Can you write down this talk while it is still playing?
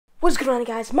What's going on,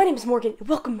 guys? My name is Morgan, and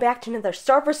welcome back to another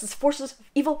Star vs. Forces of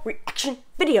Evil reaction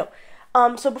video.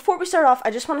 So before we start off, I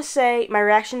just want to say my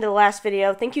reaction to the last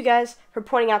video. Thank you guys for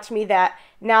pointing out to me that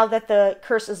now that the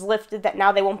curse is lifted, that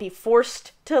now they won't be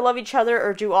forced to love each other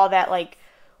or do all that, like,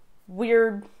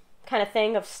 weird kind of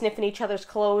thing of sniffing each other's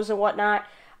clothes and whatnot.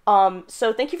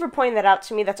 So thank you for pointing that out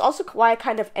to me. That's also why I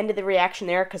kind of ended the reaction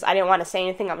there, because I didn't want to say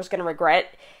anything I was going to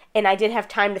regret. And I did have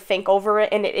time to think over it,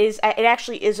 and it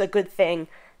actually is a good thing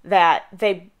that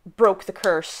they broke the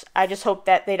curse. I just hope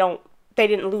that they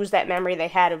didn't lose that memory they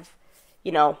had of,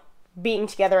 you know, being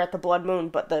together at the Blood Moon,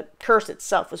 but the curse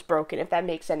itself was broken, if that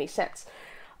makes any sense.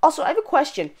 Also, I have a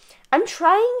question. I'm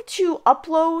trying to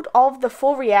upload all of the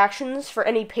full reactions for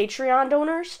any Patreon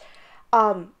donors.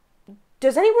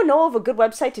 Does anyone know of a good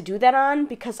website to do that on?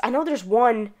 Because I know there's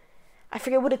one, I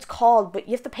forget what it's called, but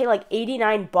you have to pay like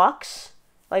 89 bucks.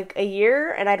 Like a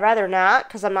year, and I'd rather not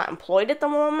because I'm not employed at the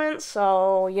moment,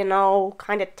 so, you know,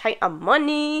 kind of tight on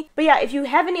money. But yeah, if you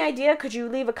have any idea, could you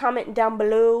leave a comment down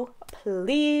below,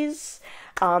 please?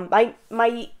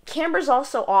 My camera's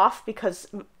also off because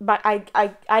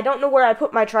I don't know where I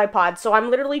put my tripod, so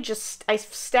I'm literally I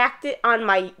stacked it on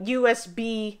my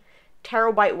USB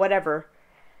terabyte whatever.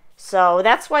 So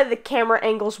that's why the camera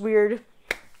angle's weird.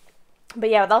 But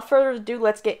yeah, without further ado,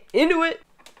 let's get into it.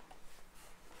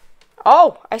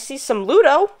 Oh, I see some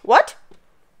Ludo. What?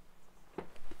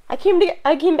 I came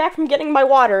back from getting my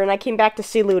water, and I came back to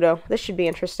see Ludo. This should be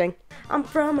interesting. I'm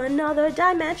from another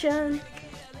dimension.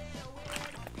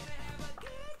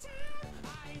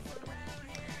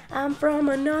 I'm from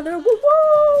another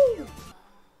woo-woo.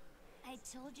 I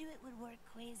told you it would work,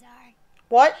 Quasar.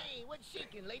 What? Hey, what's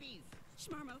shaking, ladies?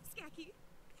 Shmarmo, Skacky,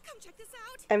 come check this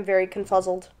out. I'm very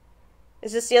confuzzled.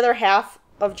 Is this the other half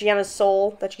of Gianna's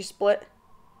soul that she split?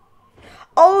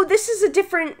 Oh, this is a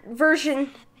different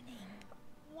version.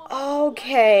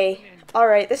 Okay.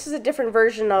 Alright, this is a different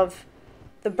version of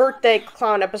the birthday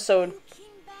clown episode.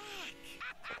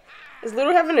 Is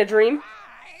Ludo having a dream?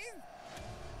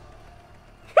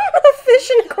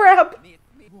 Fish and crab.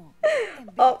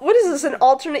 What is this, an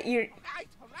alternate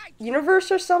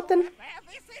universe or something?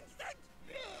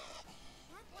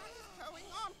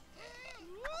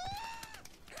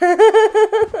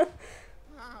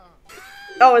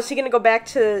 Oh, is he gonna go back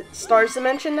to Star's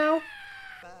dimension now?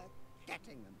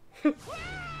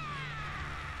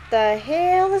 The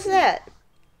hell is that?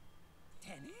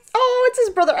 Oh, it's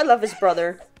his brother. I love his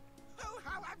brother. Oh,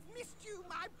 how I've missed you,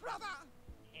 my brother.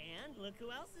 And look who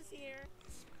else is here.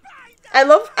 I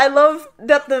love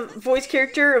that the voice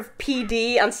character of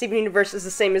PD on Steven Universe is the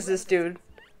same as this dude.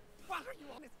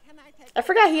 I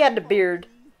forgot he had a beard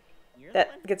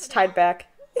that gets tied back.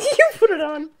 You put it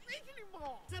on.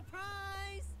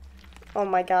 Oh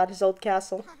my god, his old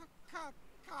castle.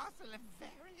 Castle of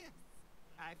Various.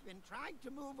 I've been trying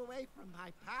to move away from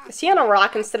my past. Is he on a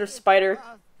rock instead of Spider?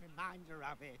 Reminder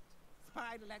of it.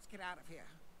 Spider, let's get out of here.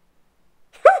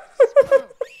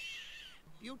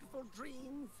 Beautiful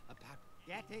dreams about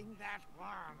getting that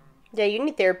wand. Yeah, you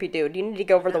need therapy, dude. You need to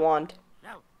go over the wand.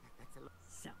 No, that's a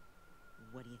So,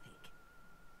 what do you think?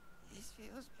 This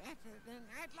feels better than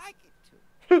I'd like it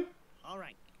to. All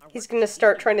right. He's gonna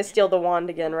start trying to steal the wand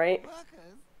again, right?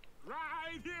 Workers.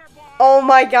 Right here, boy. Oh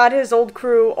my god, his old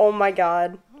crew. Oh my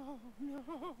god.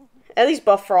 At least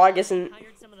Buff Frog isn't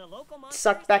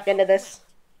sucked back into this.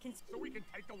 So we can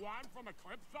take the wand from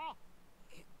Eclipsa?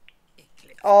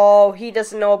 Oh, he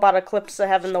doesn't know about Eclipsa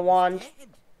having the wand.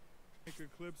 Make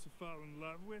Eclipsa fall in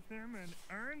love with him and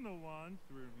earn the wand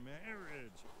through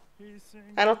marriage. He's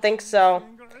single, I don't think so.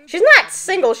 She's not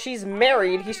single, she's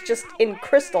married. He's just in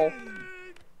crystal.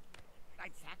 I'd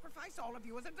sacrifice all of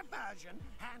you as a diversion,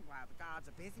 and while the guards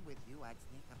are busy with you, I'd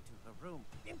sneak up to her room,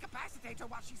 incapacitate her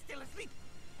while she's still asleep.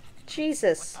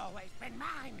 Jesus. It's always been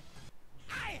mine.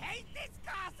 I hate this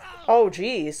castle. Oh,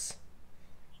 jeez.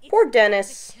 Poor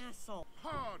Dennis.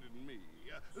 Pardon me.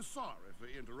 Sorry for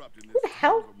interrupting this Who the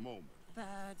hell? moment. Third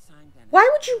sign, Dennis. Why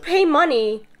would you pay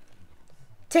money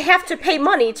to have to pay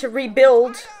money to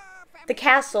rebuild the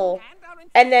castle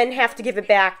and then have to give it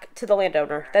back to the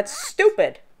landowner? That's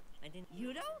stupid.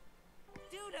 Yudo?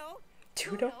 Dudo?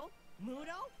 Tudo?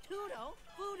 Mudo? Tudo?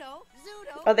 Fudo?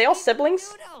 Zudo? Are they all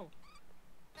siblings? Dudo.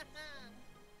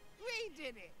 We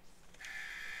did it.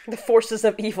 The forces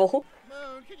of evil.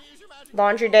 Moon, can you use your magic?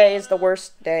 Laundry day is the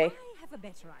worst day. I have a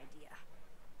better idea.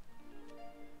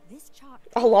 This chart.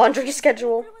 A laundry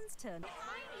schedule. Everyone's turn.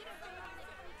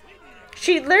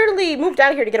 She literally moved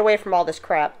out here to get away from all this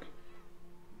crap.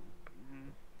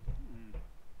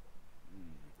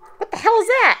 What the hell is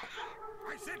that?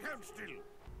 I said hold still.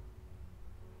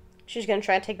 She's gonna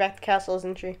try and take back the castle,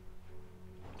 isn't she?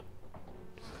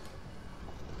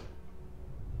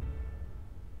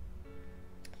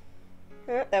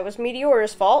 That was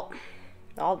Meteora's fault.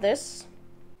 All this.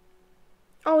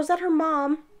 Oh, is that her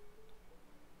mom?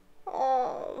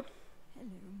 Oh. Hello,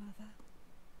 Mother.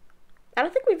 I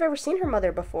don't think we've ever seen her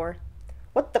mother before.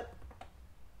 What the?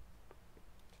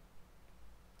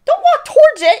 Don't walk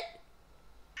towards it!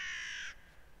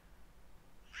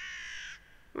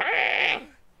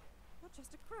 Not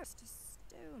just a crow, it's a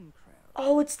stone crow.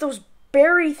 Oh, it's those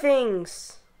berry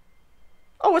things.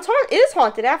 Oh, it is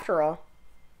haunted after all.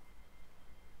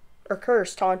 Or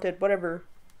cursed, haunted, whatever.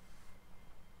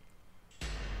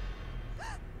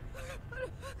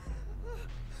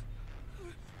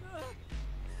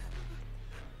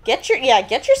 Get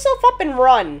yourself up and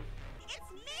run. It's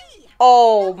me!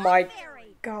 Oh my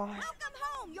Fairy. god. Welcome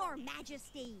home, Your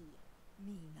Majesty!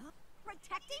 Mina?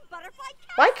 Protecting butterfly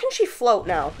cat! Why can she float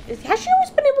now? Has she always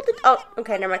been able to? Oh,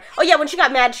 okay, never mind. Oh yeah, when she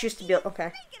got mad, she used to be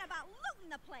okay. Thinking about looting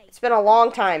the place! It's been a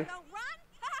long time. Don't run!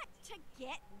 To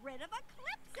get rid of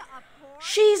Eclipsa, of course!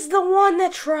 She's the one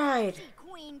that tried.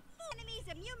 Queen, enemies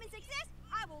of humans exist!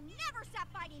 I will never stop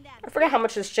fighting them! I forget how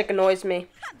much this chick annoys me.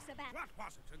 Come, Savannah! What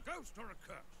was it, a ghost or a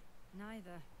curse?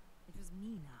 Neither. It was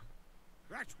Mina.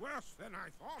 That's worse than I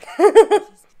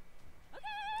thought.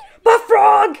 Buff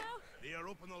Frog! They are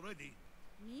open already.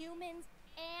 Humans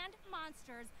and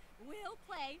monsters will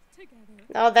play together.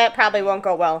 Oh, that probably won't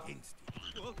go well.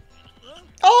 Instinct.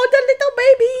 Oh, the little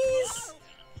babies!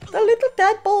 The little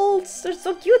tadpoles! They're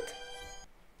so cute.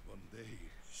 One day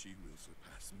she will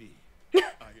surpass me.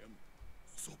 I am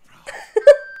so proud.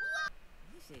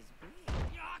 This is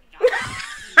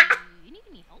You need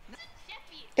any help?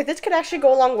 If this could actually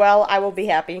go along well, I will be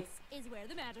happy. Is where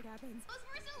the magic happens.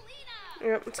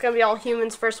 Yep, it's gonna be all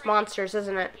humans versus monsters,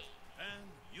 isn't it? And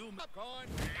you McCoy.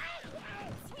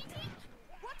 Sweetie,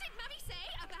 what did Mommy say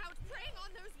about preying on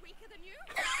those weaker than you?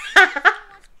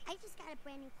 I just got a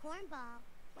brand new cornball.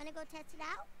 Wanna go test it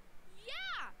out?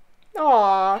 Yeah!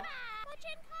 Aww. Much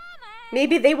in common!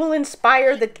 Maybe they will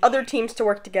inspire the other teams to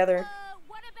work together.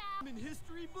 What about... In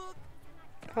history book.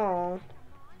 Aww.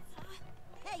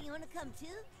 Hey, you wanna come too?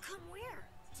 Come where?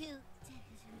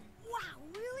 Wow,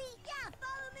 really? Yeah,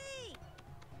 follow me!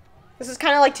 This is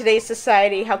kind of like today's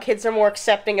society, how kids are more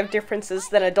accepting of differences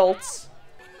than adults.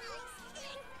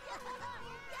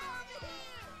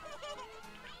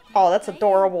 Oh, that's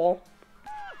adorable.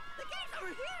 The game's over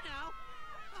here now.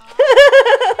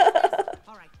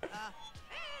 All right. And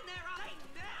they're on.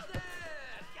 Nailed it!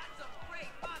 Got some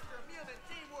great monster mutant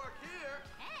teamwork here.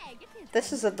 Hey, get me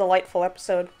This is a delightful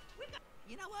episode.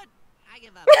 You know what? I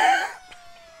give up.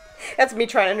 That's me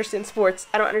trying to understand sports.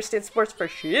 I don't understand sports for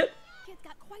shit. Kid's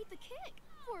got quite the kick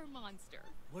for a monster.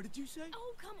 What did you say?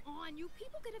 Oh, come on. You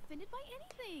people get offended by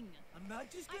anything. I'm not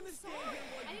just gonna I'm stand sorry. here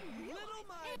I while didn't you realize. little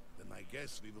mind. Then I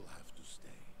guess we will have to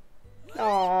stay.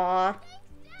 Aww.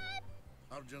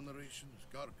 Our generation is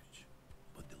garbage,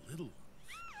 but the little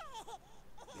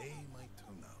ones, they might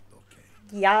turn out okay.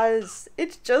 Yes,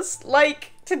 it's just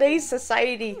like today's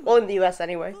society. Well, in the US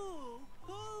anyway.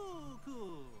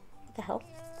 What the hell?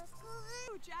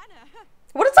 Oh, Jana.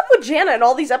 What is up with Jana in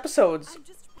all these episodes? I'm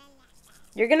just...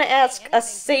 You're gonna ask a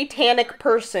satanic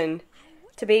person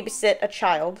to babysit a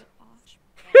child.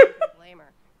 Blame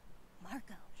her.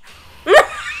 Marco.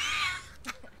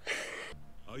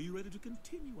 Are you ready to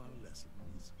continue our lessons?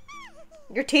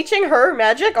 You're teaching her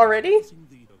magic already? Sing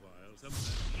the while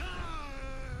sometimes.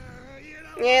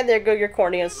 Yeah, there go your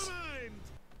corneas.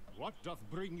 What doth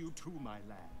bring you to my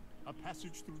land? A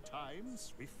passage through time,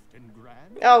 swift and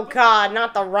grand? Oh god,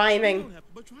 not the You rhyming. don't have,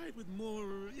 but try it with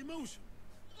more emotion.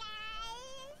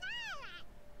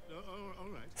 All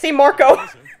right. See Marco.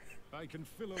 Listen, I can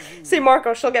fill a room. See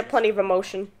Marco, she'll get plenty of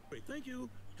emotion. Wait, thank you.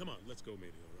 Come on, let's go,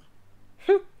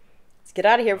 Meteora. Let's get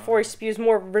out of here before he spews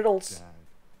more riddles.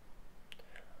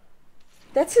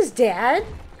 That's his dad?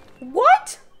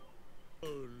 What?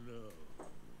 Oh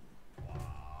no.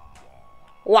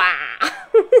 Wow.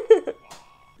 If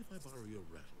I borrow your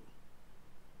rattle.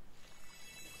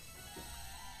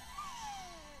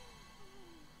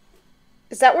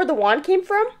 Is that where the wand came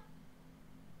from?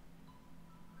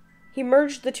 He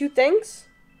merged the two things?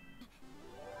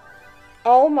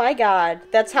 Oh my god.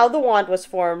 That's how the wand was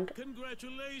formed.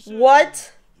 Congratulations.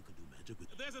 What? You can do magic with.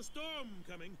 There's a storm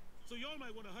coming, so y'all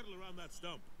might want to huddle around that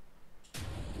stump.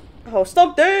 Oh,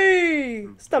 stump day!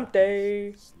 Stump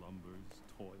day. Slumbers,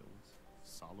 toils,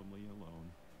 solemnly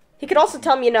alone. He could also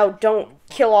tell me, you know, don't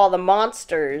kill all the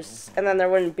monsters, and then there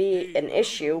wouldn't be an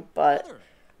issue, but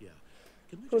Yeah.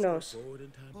 Can we who just go knows? forward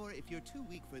in time? Or if you're too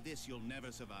weak for this, you'll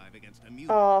never survive against a mutant.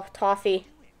 Oh, Toffee.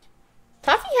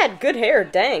 Toffee had good hair,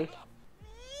 dang.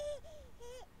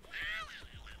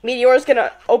 Meteor's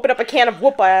gonna open up a can of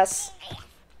whoop ass.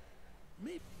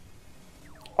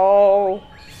 Oh.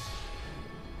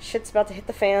 Shit's about to hit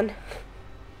the fan.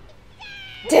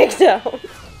 Dig down.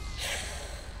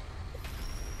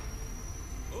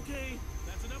 Okay,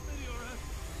 that's enough, Meteora.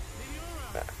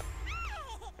 Meteora!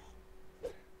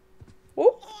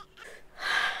 Whoop.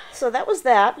 So that was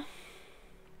that.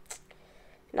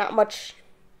 Not much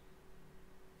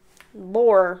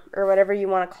lore or whatever you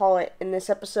want to call it in this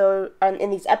episode,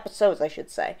 in these episodes, I should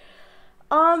say.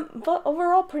 But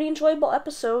overall, pretty enjoyable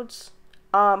episodes.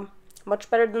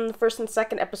 Much better than the first and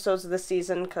second episodes of this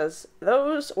season, because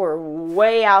those were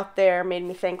way out there. Made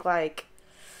me think, like,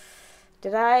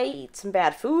 did I eat some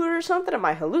bad food or something? Am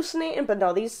I hallucinating? But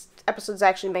no, these episodes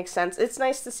actually make sense. It's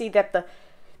nice to see that the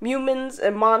mewmans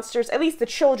and monsters, at least the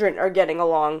children, are getting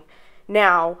along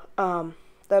now.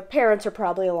 The parents are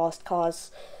probably a lost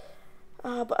cause.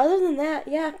 But other than that,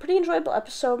 yeah, pretty enjoyable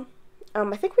episode.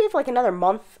 I think we have like another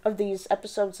month of these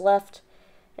episodes left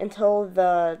until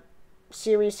the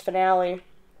series finale.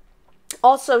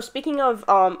 Also, speaking of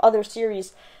other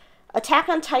series, Attack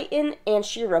on Titan and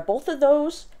She-Ra, both of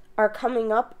those are coming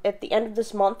up at the end of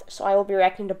this month, so I will be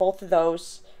reacting to both of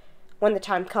those when the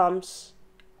time comes.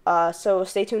 So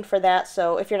stay tuned for that.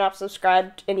 So if you're not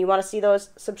subscribed and you want to see those,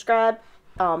 subscribe.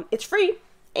 It's free,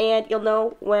 and you'll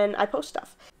know when I post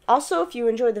stuff. Also, if you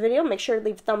enjoyed the video, make sure to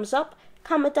leave a thumbs up.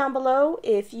 Comment down below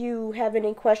if you have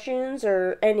any questions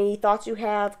or any thoughts you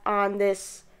have on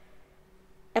this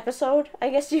episode, I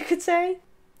guess you could say.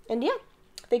 And yeah,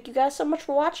 thank you guys so much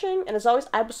for watching, and as always,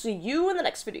 I will see you in the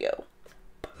next video.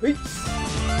 Peace!